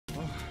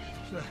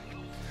I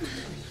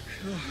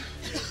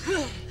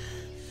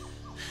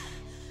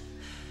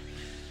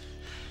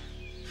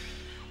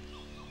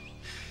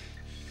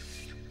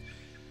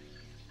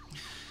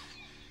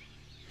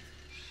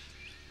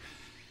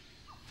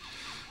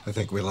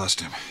think we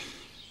lost him.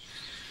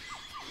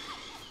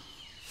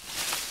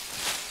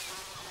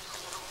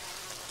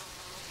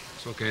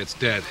 It's okay, it's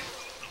dead.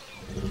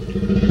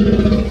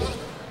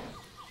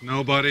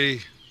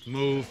 Nobody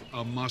move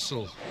a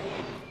muscle.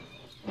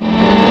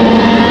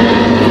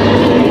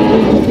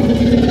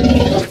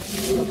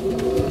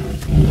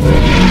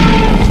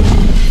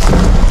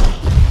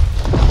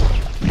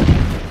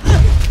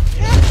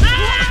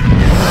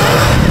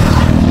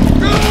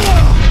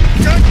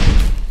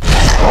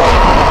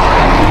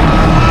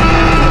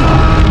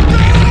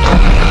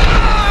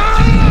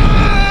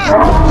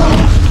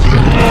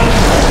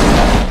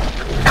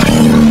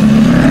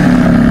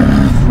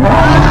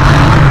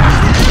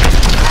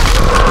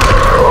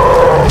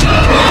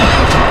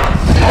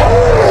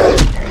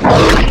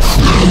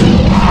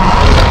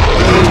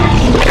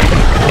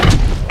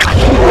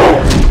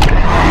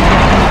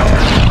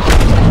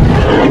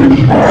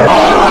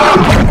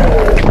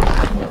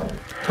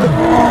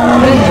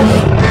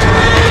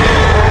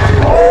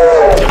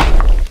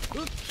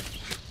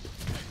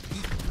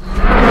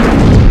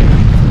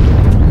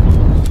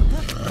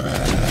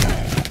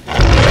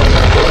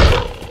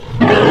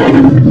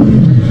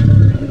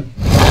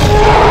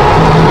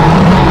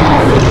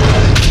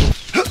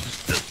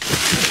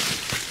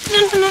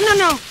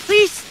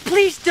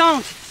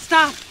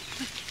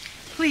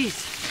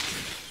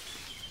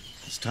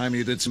 Time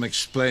you did some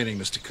explaining,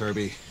 Mr.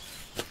 Kirby.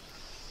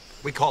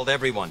 We called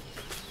everyone.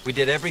 We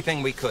did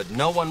everything we could.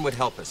 No one would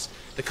help us.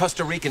 The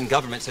Costa Rican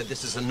government said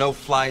this is a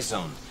no-fly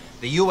zone.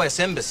 The U.S.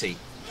 Embassy,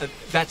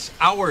 that's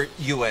our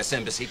U.S.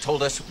 Embassy,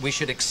 told us we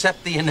should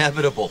accept the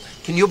inevitable.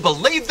 Can you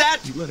believe that?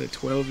 You let a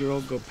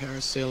 12-year-old go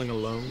parasailing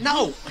alone?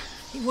 No!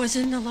 He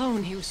wasn't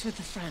alone. He was with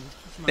a friend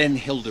of mine. Ben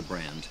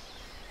Hildebrand.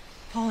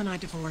 Paul and I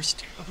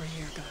divorced over a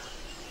year ago.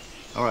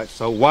 All right,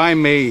 so why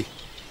me?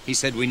 He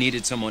said we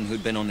needed someone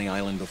who'd been on the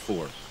island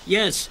before.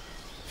 Yes,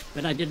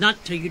 but I did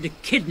not tell you to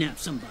kidnap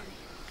somebody.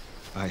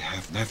 I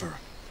have never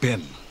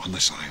been on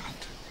this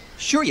island.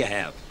 Sure you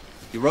have.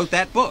 You wrote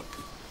that book.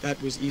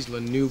 That was Isla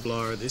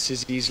Nublar. This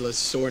is Isla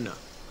Sorna.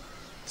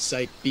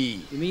 Site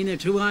B. You mean there are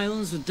two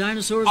islands with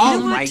dinosaurs?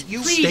 All right,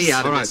 you Please. stay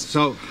out of All right, this.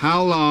 so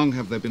how long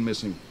have they been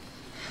missing?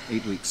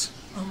 8 weeks.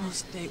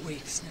 Almost 8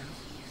 weeks now.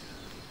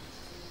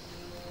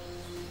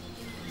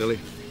 Billy,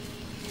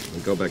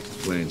 we go back to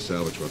the plane,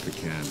 salvage what we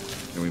can,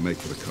 and we make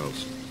for the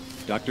coast.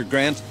 Dr.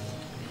 Grant,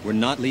 we're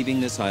not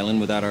leaving this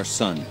island without our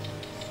son.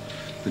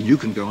 Then you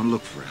can go and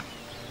look for him.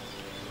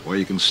 Or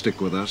you can stick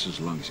with us as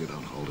long as you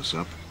don't hold us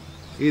up.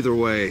 Either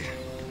way,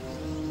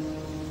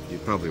 you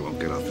probably won't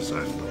get off this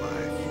island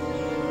alive.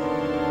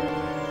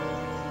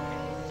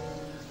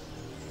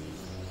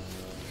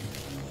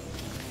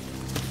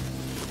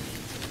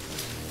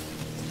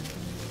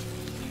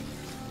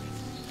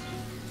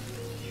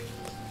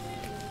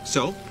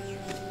 So,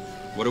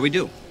 what do we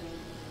do?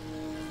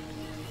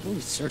 Oh,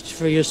 search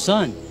for your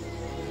son.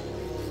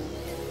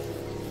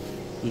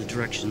 In the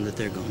direction that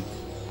they're going.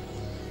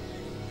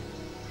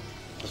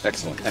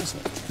 Excellent,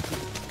 excellent.